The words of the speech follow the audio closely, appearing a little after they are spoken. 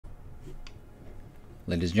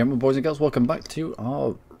Ladies and gentlemen, boys and girls, welcome back to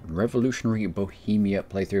our revolutionary Bohemia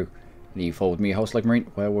playthrough in EU4 with me, host Luckymarine,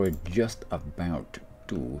 where we're just about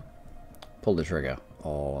to pull the trigger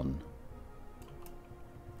on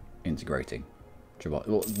integrating Chibala.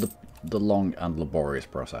 Well, the long and laborious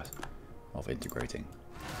process of integrating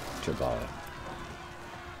Chibala.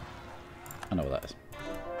 I know what that is.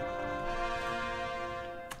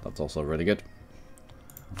 That's also really good.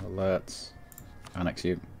 Let's annex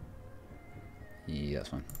you. Yeah, that's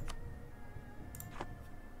fine.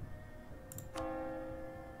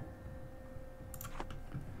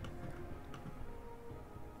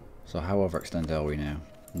 So how overextended are we now?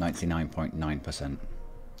 99.9%.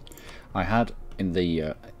 I had in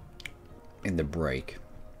the break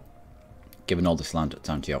given all this land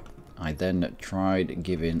to Antioch. I then tried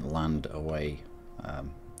giving land away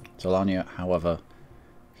to Lania, however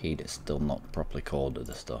he'd still not properly called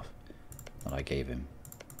the stuff that I gave him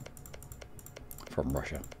from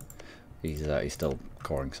Russia. He's still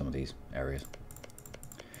coring some of these areas,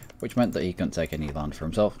 which meant that he couldn't take any land for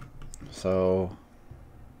himself. So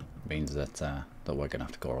means that that we're gonna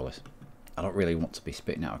have to core all this. I don't really want to be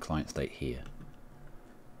spitting out a client state here.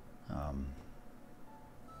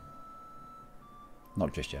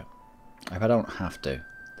 Not just yet. If I don't have to,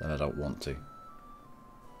 then I don't want to.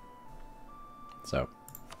 So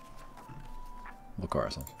we'll core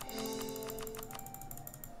ourselves.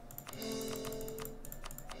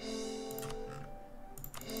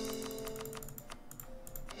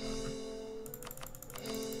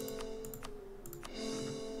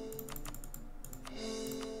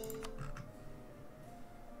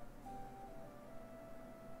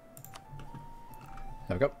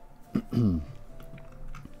 There we go.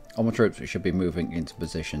 All my troops should be moving into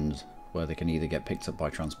positions where they can either get picked up by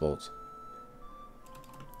transports.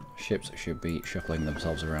 Ships should be shuffling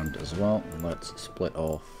themselves around as well. Let's split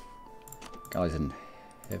off guys and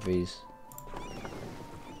heavies.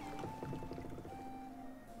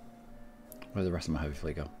 Where'd the rest of my heavy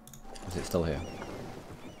fleet go? Is it still here?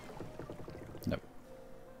 Nope.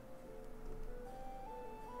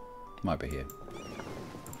 Might be here.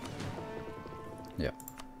 Yeah.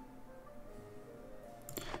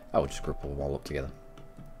 I will just group them all up together.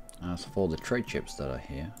 As for the trade ships that are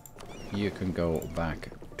here, you can go back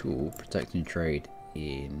to protecting trade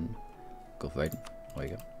in Gulf of Aden. There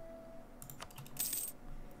you go.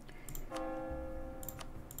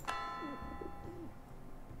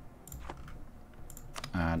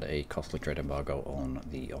 And a costly trade embargo on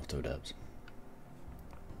the auto dubs.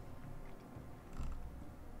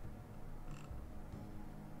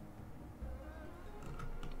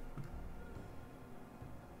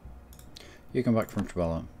 You come back from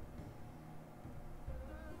Chibala.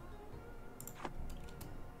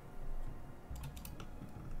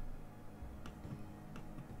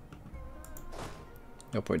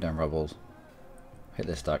 You'll put down rebels. Hit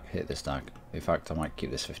this stack, hit this stack. In fact, I might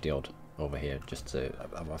keep this 50 odd over here just to.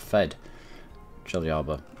 I've fed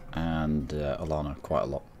Chelyabinsk and Alana quite a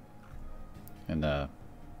lot in the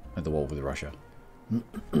war with Russia.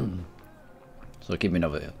 So keeping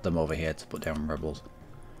them over here to put down rebels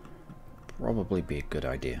probably be a good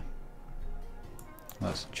idea.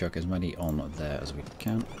 Let's chuck as many on there as we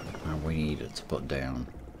can, and we need to put down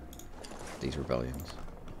these rebellions.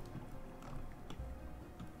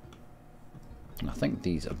 And I think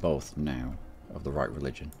these are both now of the right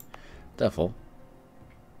religion. Therefore,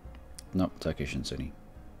 nope, Turkish and Sunni.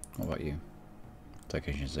 What about you?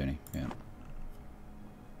 Turkish and Sunni, yeah.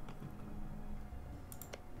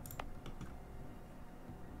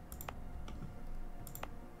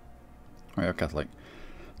 Oh, you're Catholic.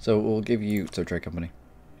 So we'll give you to a trade company.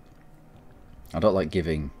 I don't like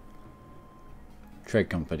giving trade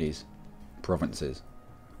companies provinces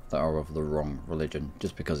that are of the wrong religion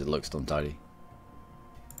just because it looks untidy.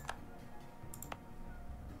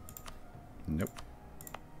 Nope.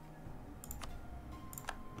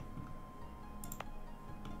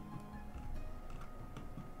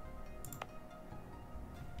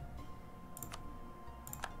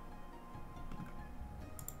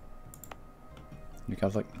 You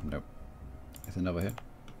Catholic? Nope. Anything over here?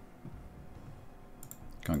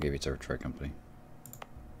 Can't give you to a trade company.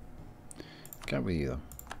 Can't with you though.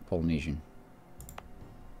 Polynesian.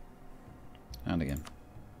 And again.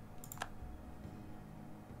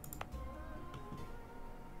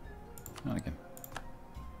 And again.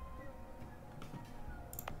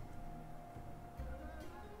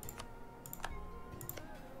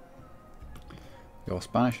 You're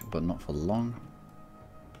Spanish, but not for long.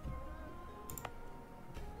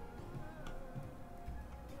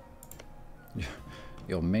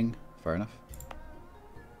 You're Ming, fair enough.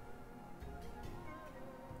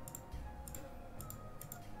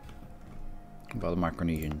 By the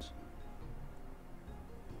Micronesians.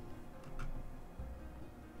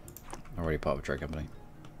 Already part of a trade company.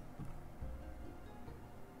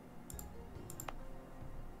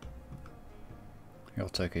 You're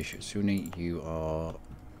Turkish Sunni, you are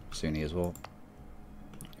Sunni as well.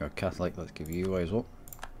 You're a Catholic, let's give you away as well.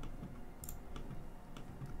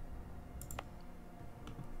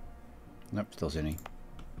 Nope, still Sunni.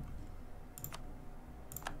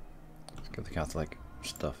 Let's give the Catholic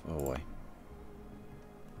stuff away.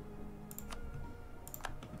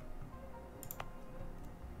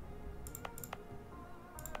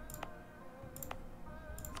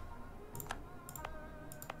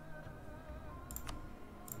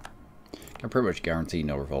 Can pretty much guarantee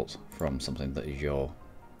no revolts from something that is your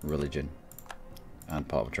religion and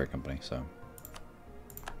part of a trade company, so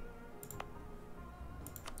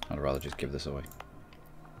I'd rather just give this away.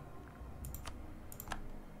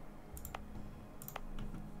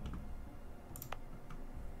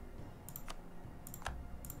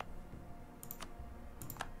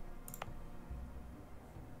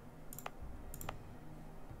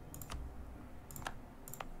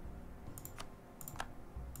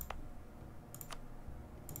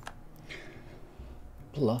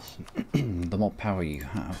 Plus, the more power you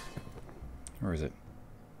have, where is it?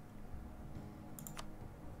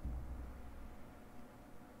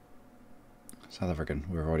 South African.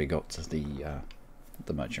 We've already got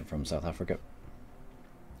the merchant from South Africa.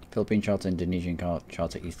 Philippine charter, Indonesian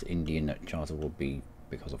charter, East Indian charter will be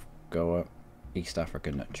because of Goa. East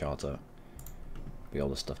African charter be all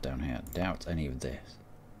the stuff down here. Doubt any of this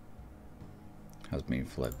has been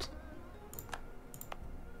flipped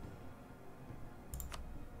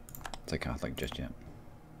to Catholic just yet.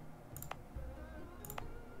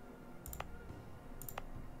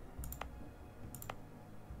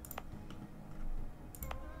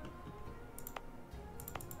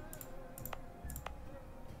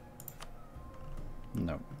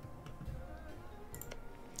 No.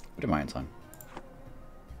 But in my own time.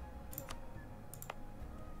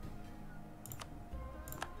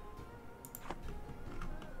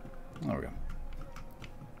 There we go.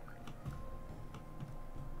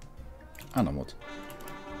 And onwards.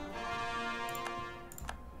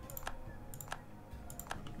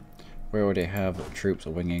 We already have troops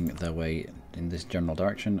winging their way in this general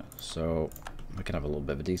direction, so we can have a little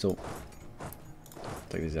bit of a diesel.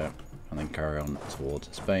 Take these out and then carry on towards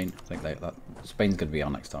Spain. I think that Spain's going to be our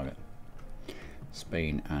next target.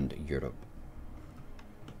 Spain and Europe.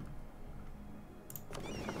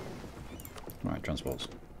 Right, transports.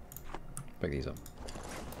 Pick these up.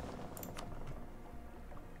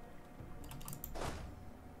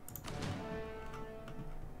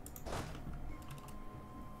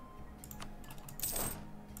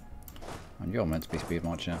 And you're meant to be speed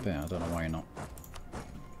marching up here. I don't know why you're not.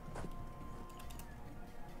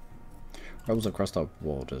 Rebels across our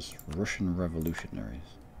borders. Russian revolutionaries.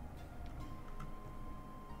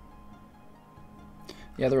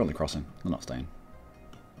 Yeah, they're only crossing. They're not staying.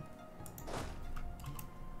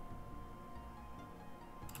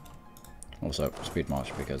 Also, speed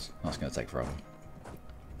march because that's going to take forever.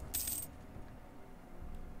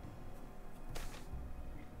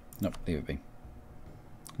 Nope, leave it be.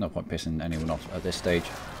 No point pissing anyone off at this stage.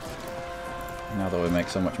 Now that we make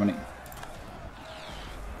so much money.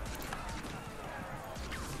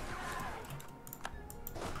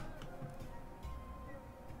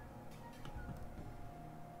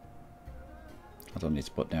 I don't need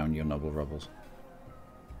to put down your noble rebels.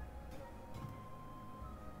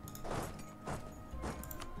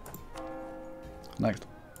 Next.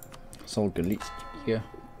 Sol Galicia.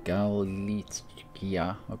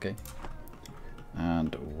 Galicia, okay.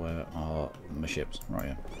 And where are my ships? Right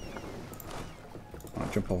here.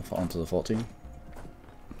 Right, jump off onto the 14.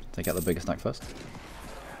 Take out the biggest stack first.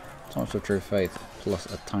 Torch of True Faith plus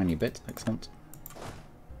a tiny bit. Excellent.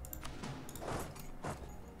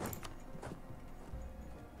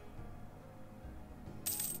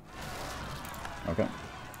 Okay.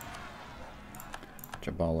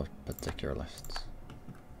 Jabal of Particularists.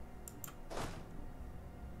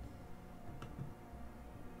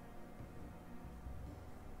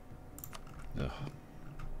 Ugh.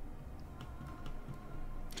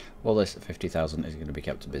 Well, this 50,000 is going to be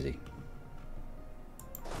kept busy.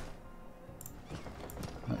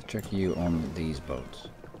 Let's check you on these boats.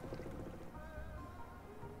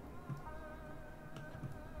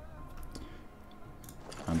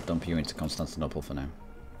 And dump you into Constantinople for now.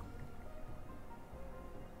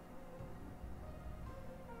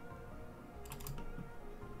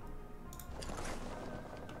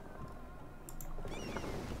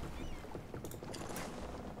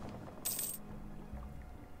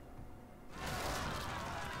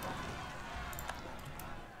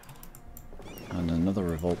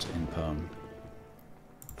 revolt in Perm.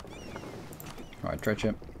 Right, trade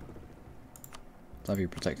ship. Let's have you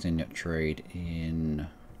protecting your trade in...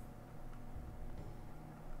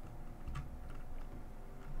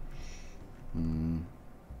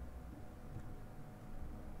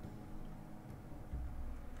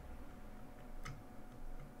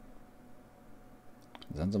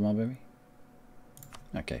 Zanzibar, baby?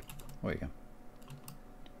 Okay, there you go.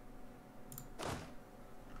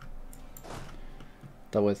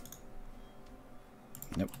 Dealt with.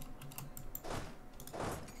 Nope.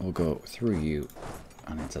 We'll go through you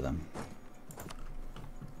and into them.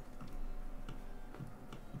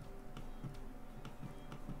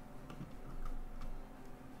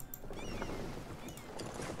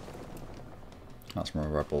 That's more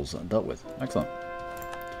rebels dealt with. Excellent.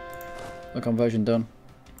 The conversion done.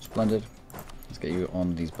 Splendid. Let's get you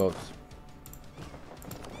on these boats.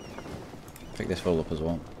 Pick this full up as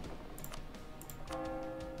well.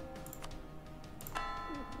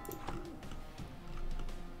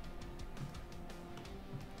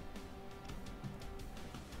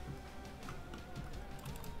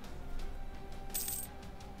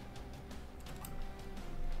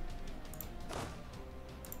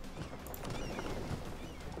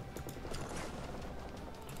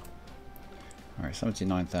 Alright,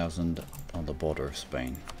 79,000 on the border of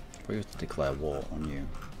Spain. If we were to declare war on you,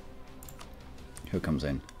 who comes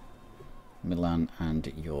in? Milan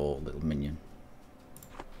and your little minion.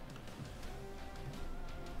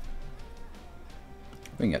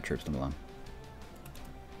 We can get troops to Milan.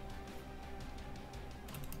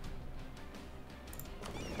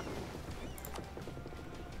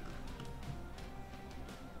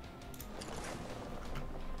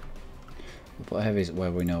 We'll put heavies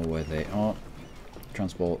where we know where they are.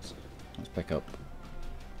 Transports. Let's pick up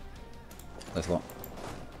this lot.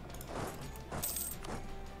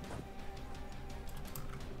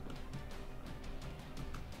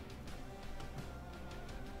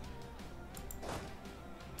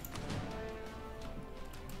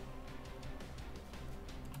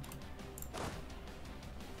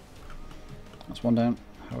 That's one down.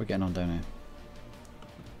 How are we getting on down here?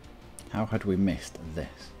 How had we missed this?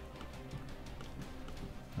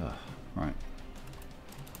 Ugh, right.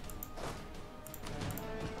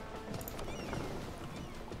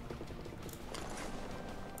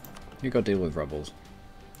 You go deal with rebels.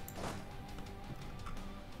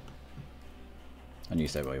 And you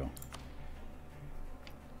stay where you are.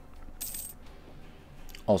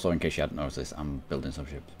 Also, in case you hadn't noticed this, I'm building some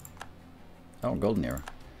ships. Oh, golden era.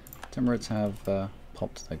 Timurids have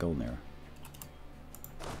popped their golden era.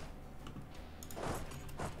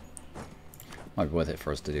 Might be worth it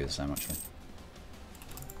for us to do the same, actually.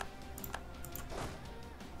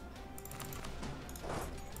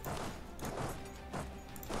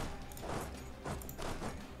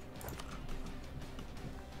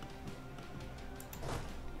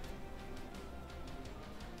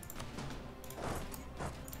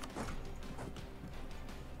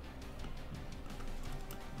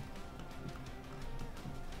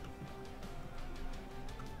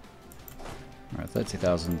 Alright,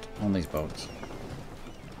 30,000 on these boats.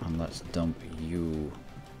 And let's dump you.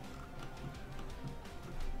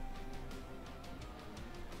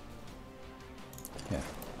 Yeah.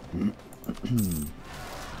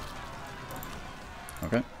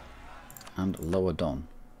 Okay. And lower Don.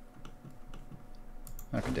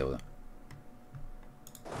 I can deal with it.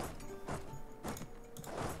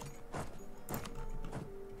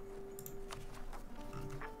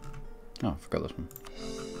 Oh, I forgot this one.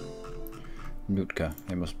 Nootka.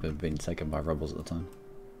 It must have been taken by rebels at the time.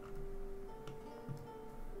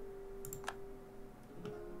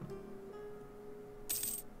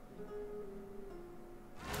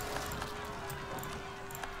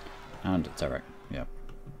 And Terek, yeah.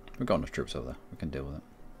 We've got enough troops over there. We can deal with it.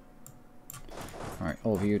 Alright,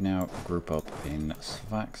 all of you now group up in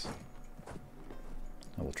Sfax.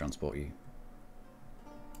 I will transport you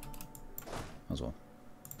as well.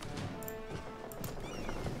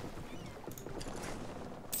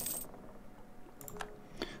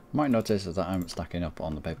 Might notice that I'm stacking up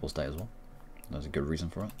on the Papal State as well. There's a good reason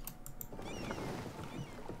for it.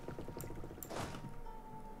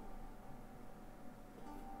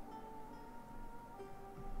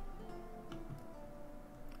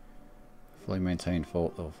 Fully maintained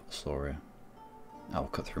fort of Soria. I'll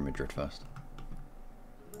cut through Madrid first.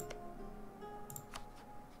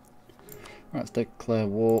 Right, let's declare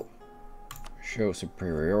war. Show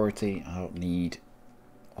superiority. I don't need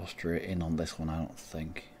Austria in on this one, I don't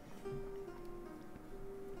think.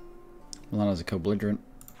 Milan is a co-belligerent.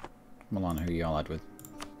 Milan, who are you allied with?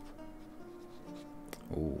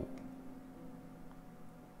 Ooh.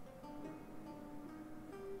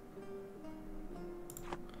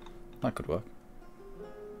 that could work.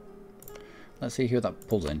 Let's see who that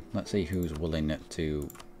pulls in. Let's see who's willing to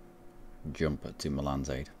jump to Milan's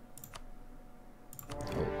aid.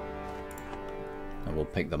 Oh. And we'll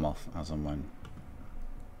pick them off as and when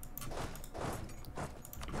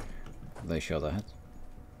they show their heads.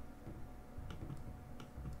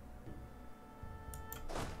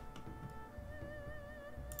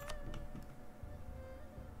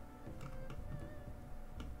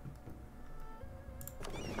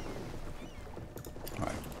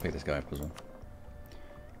 Alright, pick this guy up as well.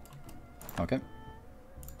 Okay.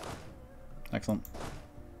 Excellent.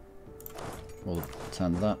 We'll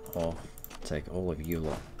turn that off. Take all of you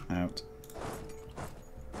lot out.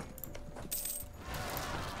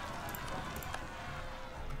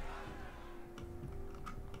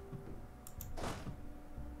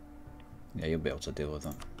 Yeah, you'll be able to deal with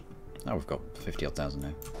that. Now we've got 50,000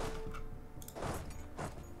 now.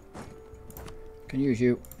 Can use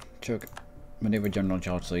you. Chuck. Maneuver general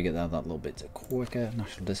charge so you get there that little bit quicker.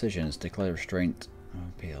 National decisions. Declare restraint.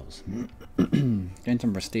 Appeals. Gain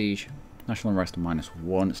some prestige. National unrest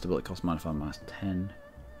 -1. Stability cost modifier -10.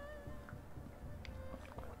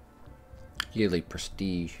 Yearly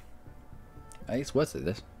prestige. Hey, it's worth it,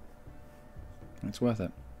 this. It's worth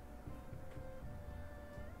it.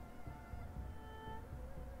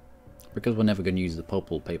 Because we're never going to use the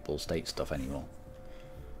papal state stuff anymore.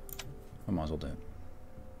 I might as well do it.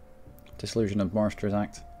 Dissolution of Monasteries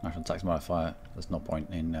Act. National tax modifier. There's no point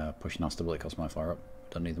in pushing our stability cost modifier up.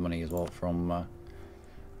 Don't need the money as well from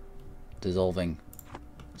dissolving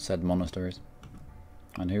said monasteries.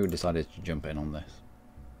 And who decided to jump in on this?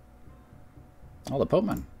 Oh, the Pope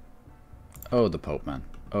Man. Oh, the Pope Man.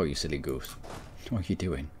 Oh, you silly goose. What are you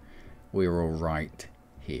doing? We're all right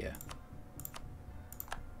here.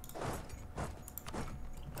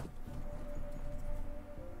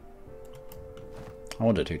 I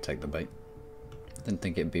wondered who'd take the bait. Didn't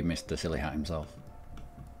think it'd be Mr. Silly Hat himself.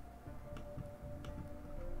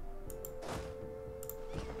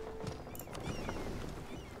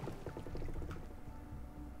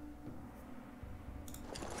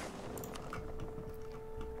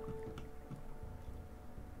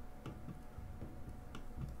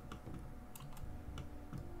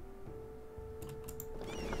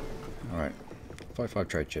 Alright, 5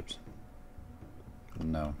 trade chips.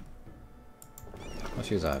 No. Let's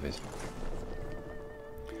use Ivies.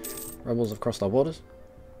 Rebels have crossed our borders.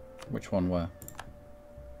 Which one were?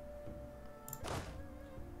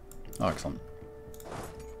 Oh, excellent.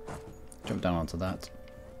 Jump down onto that.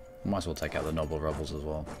 Might as well take out the noble rebels as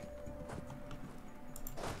well.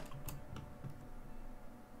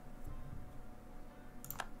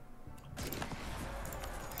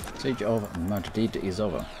 Siege over. Madrid is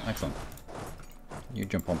over. Excellent. You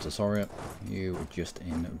jump onto Soria. You are just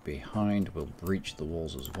in behind. We'll breach the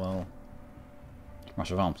walls as well.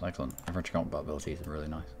 Master of Arms. Excellent. French combat abilities are really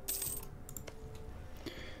nice.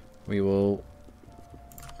 We will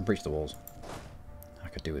breach the walls. I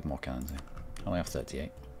could do with more cannons here. I only have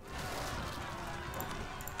 38.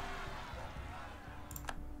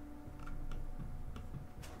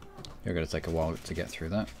 You're going to take a while to get through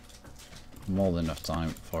that. More than enough time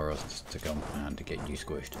for us to come and to get you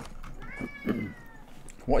squished.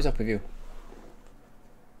 What is up with you?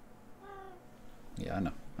 Yeah,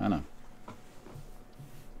 I know.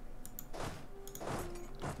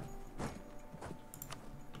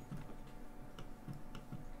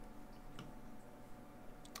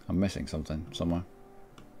 I'm missing something somewhere.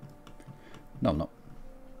 No, I'm not.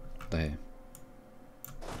 They're here.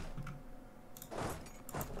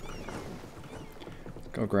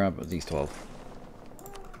 Go grab these 12.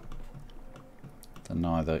 They're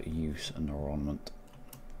neither use nor ornament.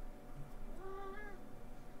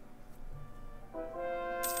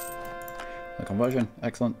 The conversion,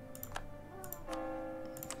 excellent.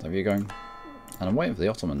 There you go. And I'm waiting for the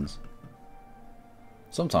Ottomans.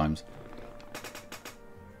 Sometimes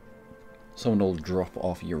someone will drop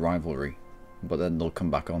off your rivalry, but then they'll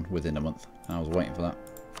come back on within a month. And I was waiting for that,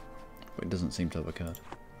 but it doesn't seem to have occurred.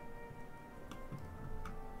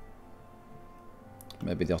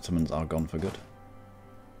 Maybe the Ottomans are gone for good.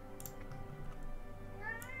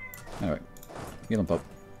 Anyway, get on pub.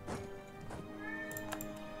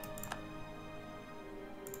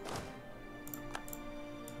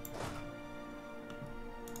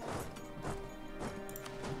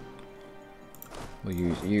 We'll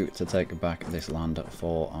use you to take back this land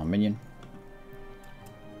for our minion.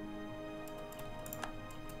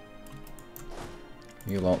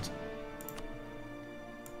 You lot.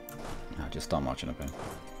 Just start marching up here.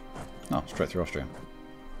 Oh, straight through Austria.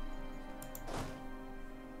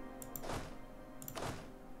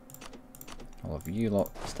 All of you lot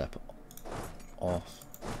step off.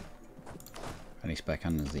 Any spare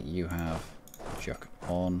cannons that you have, chuck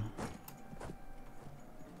on.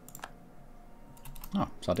 Oh,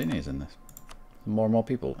 Sardinia's in this. More and more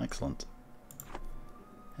people. Excellent.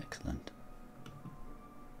 Excellent.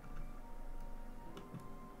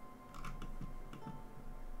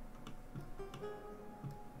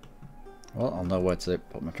 Well, I'll know where to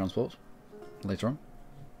put my transports later on.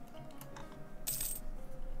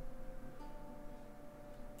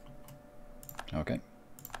 Okay.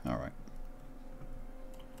 Alright.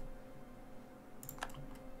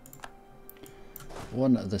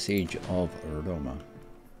 Won the siege of Roma.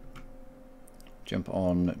 Jump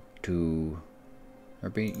on to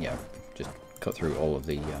yeah, just cut through all of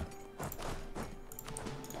the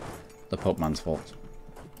Pope man's faults.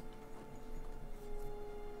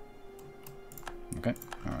 Okay,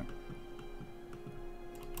 alright.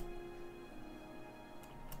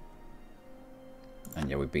 And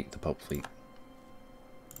yeah, we beat the Pope fleet.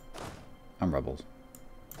 And rebels.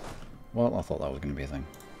 Well, I thought that was going to be a thing.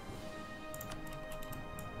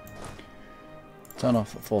 Turn off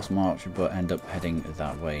forced march, but end up heading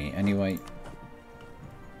that way anyway.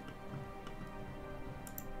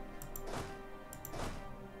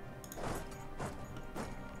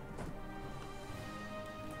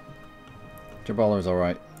 Gibraltar is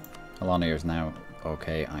alright. Alania is now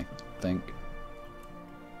okay, I think.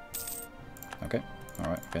 Okay,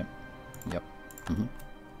 alright, okay. Yep.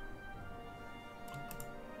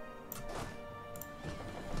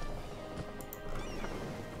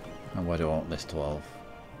 And where do I want this 12?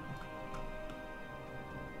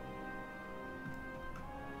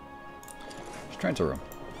 Just trying to run.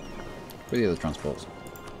 With the other transports.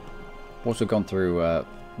 Once we've gone through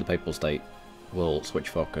the Papal State, we'll switch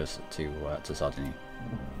focus to Sardinia.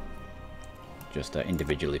 Just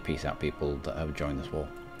individually piece out people that have joined this war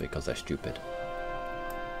because they're stupid.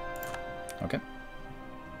 Okay.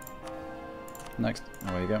 Next,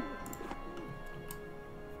 away you go.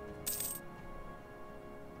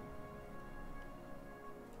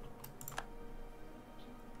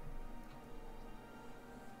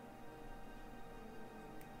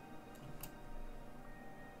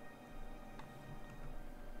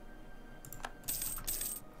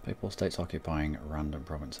 Papal states occupying random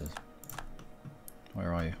provinces.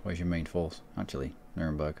 Where are you? Where's your main force? Actually,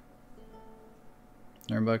 Nuremberg.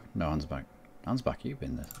 Nuremberg? No, Ansbach. Ansbach, you've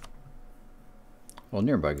been this. Well,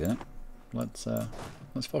 Nuremberg's in it. Let's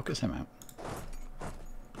focus him out.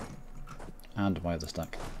 And my other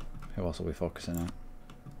stack. Who else are we focusing on?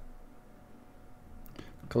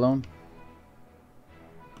 Cologne?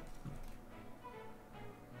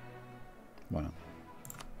 Why not?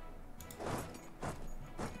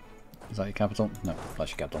 Is that your capital? No,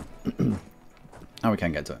 that's your capital. And we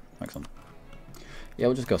can get to it. Excellent. Yeah,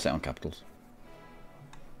 we'll just go sit on capitals.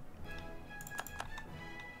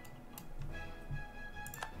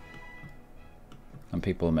 And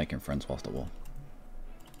people are making friends whilst at war.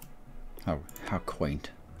 How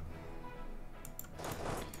quaint.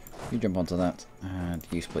 You jump onto that and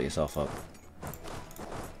you split yourself up.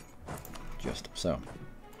 Just so.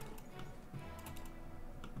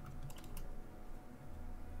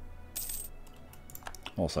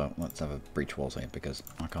 Also, let's have a breach walls here because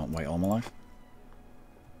I can't wait all my life.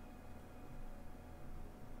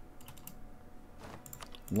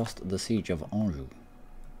 Lost the siege of Anjou.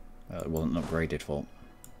 It wasn't an upgraded fort.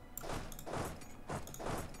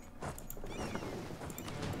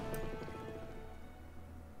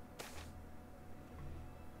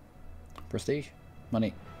 Prestige?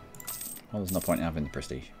 Money? Well, there's no point in having the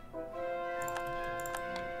prestige.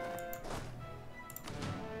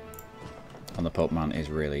 And the Pope man is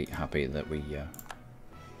really happy that we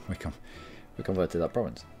converted that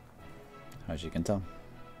province, as you can tell.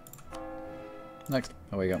 Next,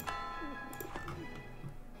 away we go.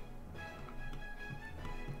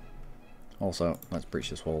 Also, let's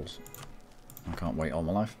breach this walls. I can't wait all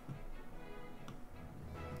my life.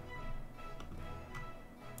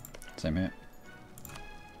 Same here.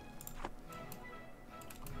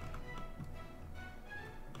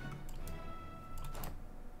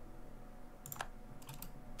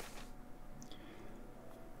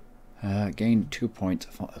 Gain 2 points,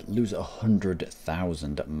 lose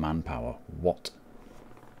 100,000 manpower. What?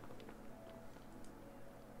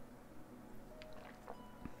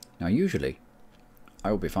 Now usually,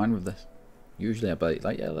 I would be fine with this. Usually I'd be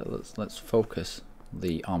like, yeah, let's focus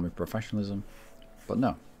the army professionalism. But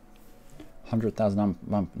no. 100,000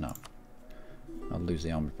 no. I'll lose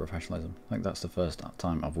the army professionalism. I think that's the first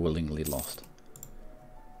time I've willingly lost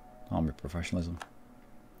army professionalism.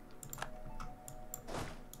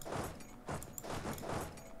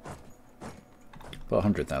 But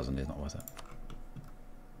 100,000 is not worth it.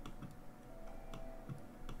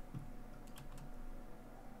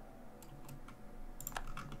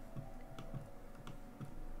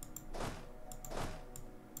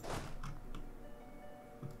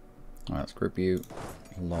 Let's group you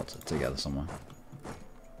lot together somewhere.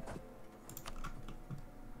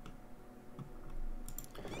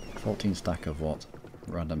 $14 stack of what?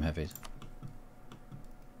 Random heavies.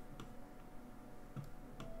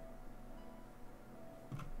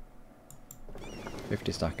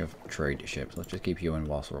 $50 stack of trade ships. Let's just keep you in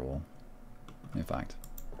whilst we're all. In fact,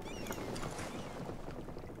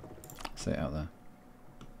 sit out there.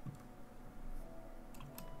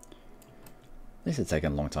 This is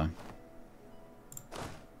taking a long time.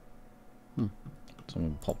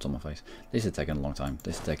 Someone popped on my face. This is taking a long time.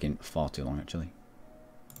 This is taking far too long, actually.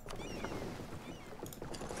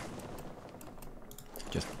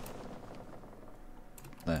 Just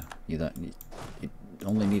there. It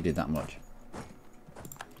only needed that much.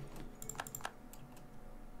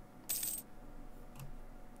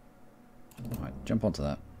 Alright, jump onto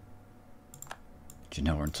that.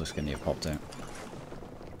 Genoa and Tuscany have popped out.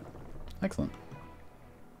 Excellent.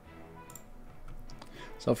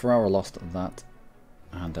 So Ferrara lost that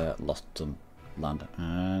and lost some land,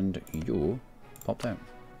 and you popped out.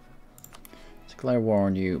 Declare war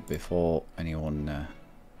on you before anyone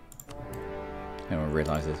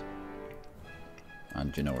realizes,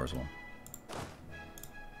 and Genoa as well.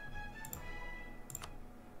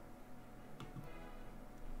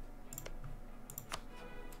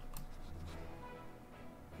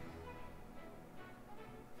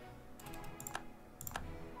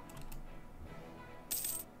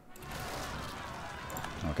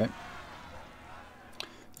 Okay.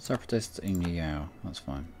 Separatists in Yao, that's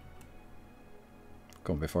fine.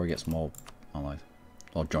 Go on before he gets more allies.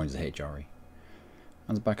 Or joins the HRE.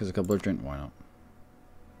 And back as a belligerent, why not?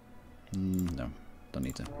 No, don't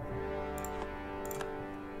need to.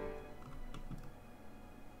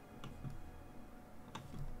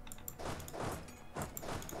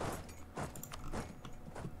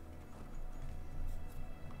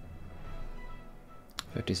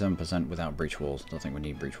 %57 without breach walls. Don't think we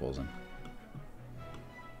need breach walls in.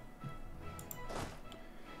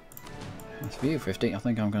 That's for you, 50. I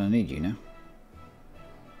think I'm going to need you now.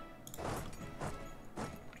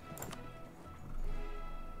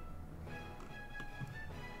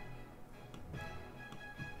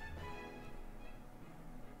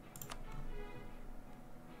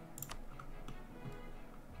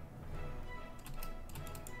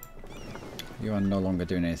 You are no longer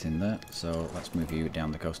doing anything there, so let's move you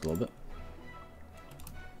down the coast a little bit.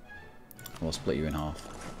 We'll split you in half,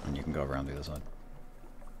 and you can go around the other side.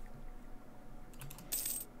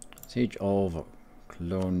 Siege of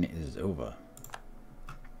Cologne is over.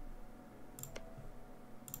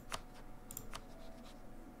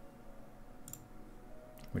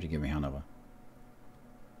 Would you give me Hanover?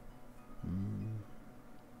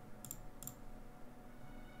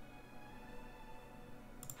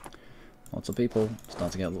 Lots of people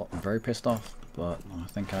start to get very pissed off, but I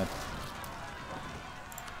think I'd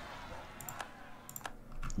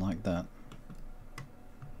like that.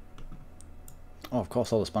 Oh, of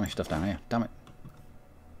course, all the Spanish stuff down here. Damn it.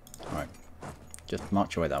 Alright. Just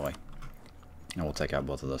march away that way. And we'll take out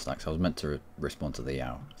both of those stacks. I was meant to respond to the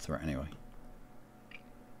Yao threat anyway.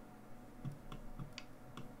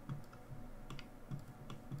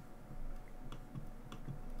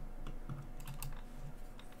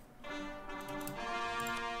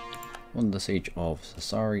 Won the siege of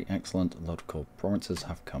Sassari. Excellent. Local provinces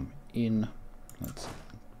have come in. Let's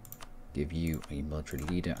give you a military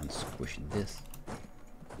leader and squish this.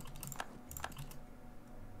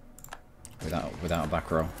 Without a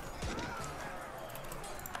back row.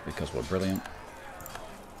 Because we're brilliant.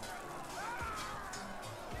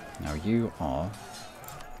 Now you are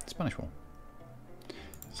Spanish War.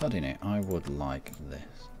 Sardinia, I would like this.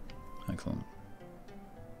 Excellent.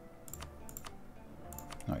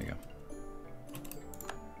 There you go.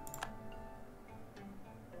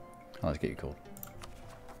 Let's get you called.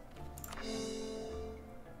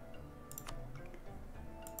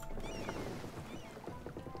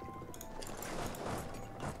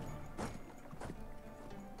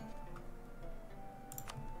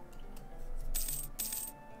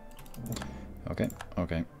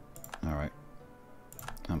 Okay, alright.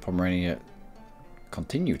 And Pomerania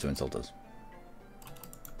continue to insult us.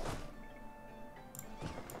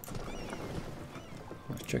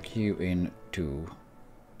 Let's check you in too.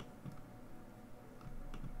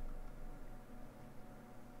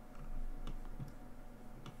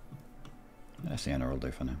 Siena will do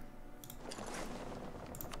for now.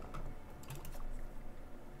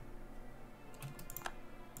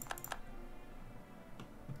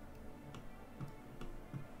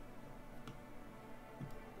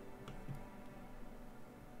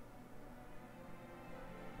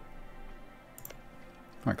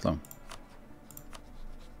 Right, Clone.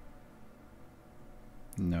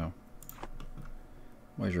 No.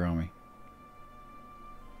 Where's your army?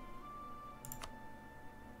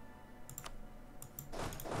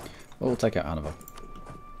 Well, we'll take out Hanover.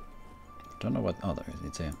 Don't know what. Oh, there it is.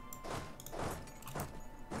 It's here.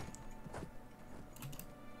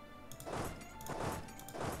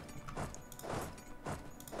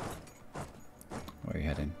 Where are you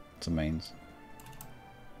heading? To Mainz.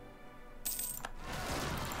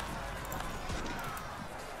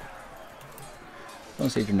 Don't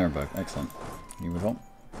siege of Nuremberg. Excellent. You move on.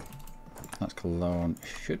 That's Cologne.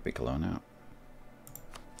 Should be Cologne out.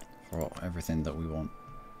 For everything that we want.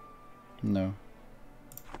 No.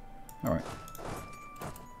 Alright.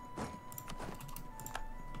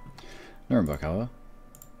 Nuremberg, however.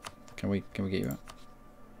 Can we get you out?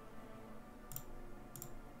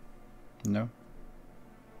 No.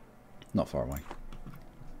 Not far away.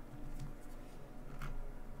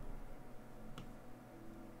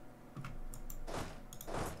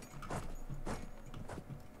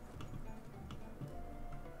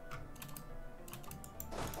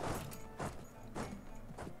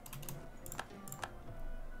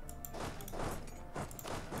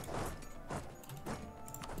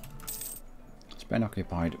 Spain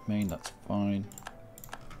occupied Maine, that's fine.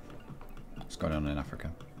 What's going on in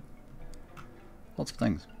Africa? Lots of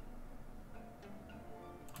things.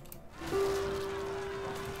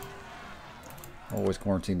 Always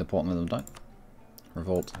quarantine the Portland of the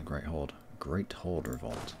Revolt, Great Horde. Great Horde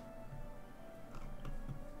Revolt.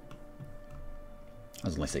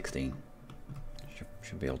 That's only 16.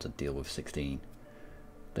 Should be able to deal with 16.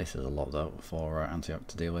 This is a lot though for Antioch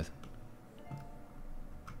to deal with.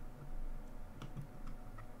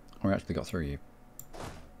 We actually got through you.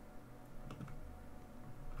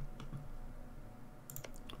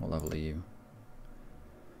 What level are you?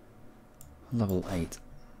 Level 8.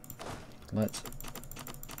 Let's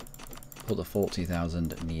put the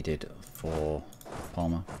 40,000 needed for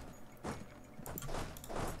Palmer.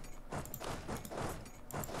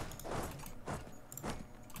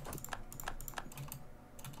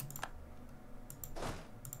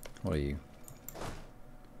 What are you?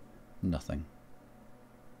 Nothing.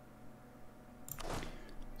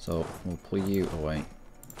 So we'll pull you away.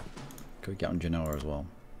 Could we get on Genoa as well?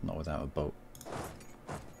 Not without a boat.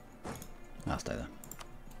 I'll stay there.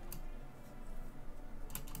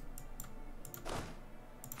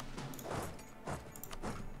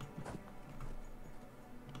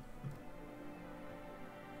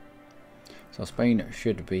 So Spain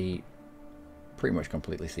should be pretty much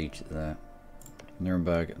completely sieged there.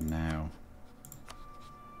 Nuremberg now.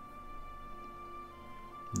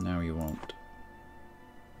 Now you won't.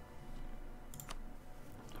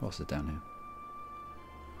 What's it down here?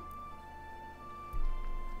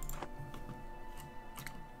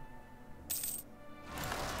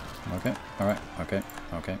 Okay, alright, okay,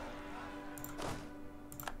 okay.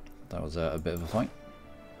 That was a bit of a fight.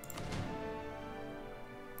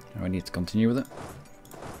 Now we need to continue with it.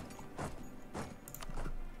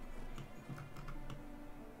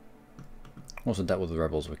 Also dealt with the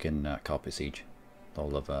rebels, we can carpet siege the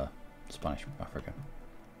whole of Spanish Africa.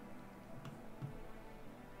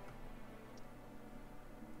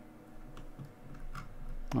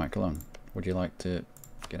 Alright, Cologne, would you like to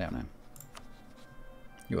get out now?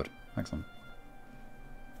 You would, excellent.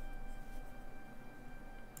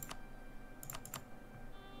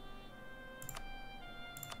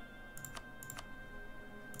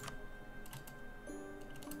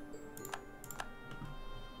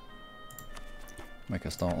 Make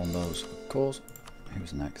a start on those cores.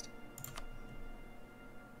 Who's next?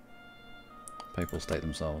 Papal State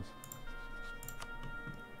themselves.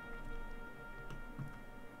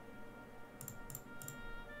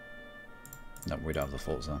 No, we don't have the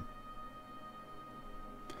forts then.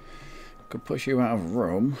 Could push you out of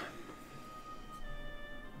Rome.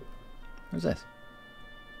 Who's this?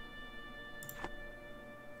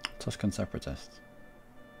 Tuscan separatists.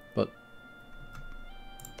 But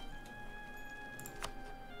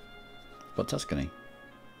Tuscany.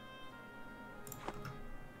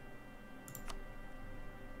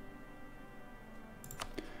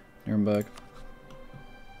 Nuremberg.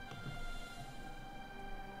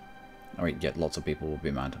 I mean, yeah, lots of people will be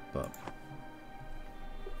mad, but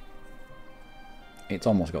it's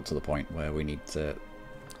almost got to the point where we need to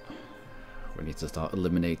start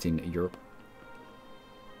eliminating Europe.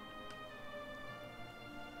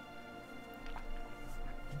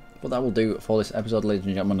 But that will do for this episode, ladies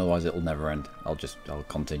and gentlemen, otherwise it'll never end. I'll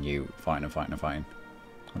continue fighting and fighting and fighting.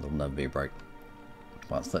 And there'll never be a break.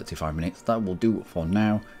 Well, that's 35 minutes. That will do for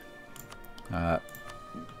now.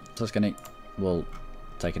 Tuscany will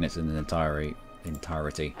take in its entirety.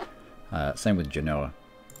 Same with Genoa.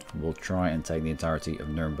 will try and take the entirety of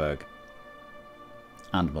Nuremberg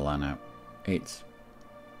and Milan out. It's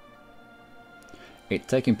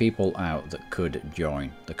taking people out that could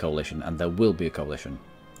join the coalition, and there will be a coalition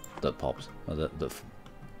that pops, or that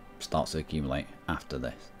starts to accumulate after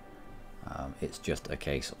this. It's just a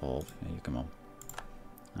case of, you come on,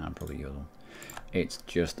 and probably you as well. It's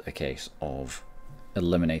just a case of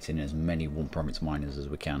eliminating as many one province miners as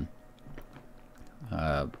we can.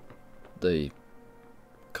 The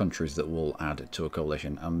countries that will add to a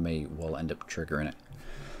coalition and me will end up triggering it.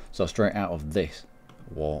 So straight out of this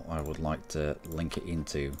war, I would like to link it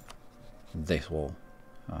into this war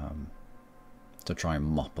to try and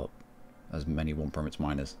mop up as many one province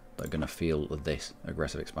miners that are going to feel this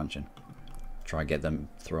aggressive expansion. Try and get them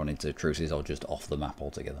thrown into truces or just off the map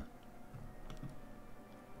altogether.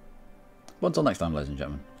 But until next time, ladies and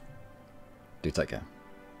gentlemen, do take care.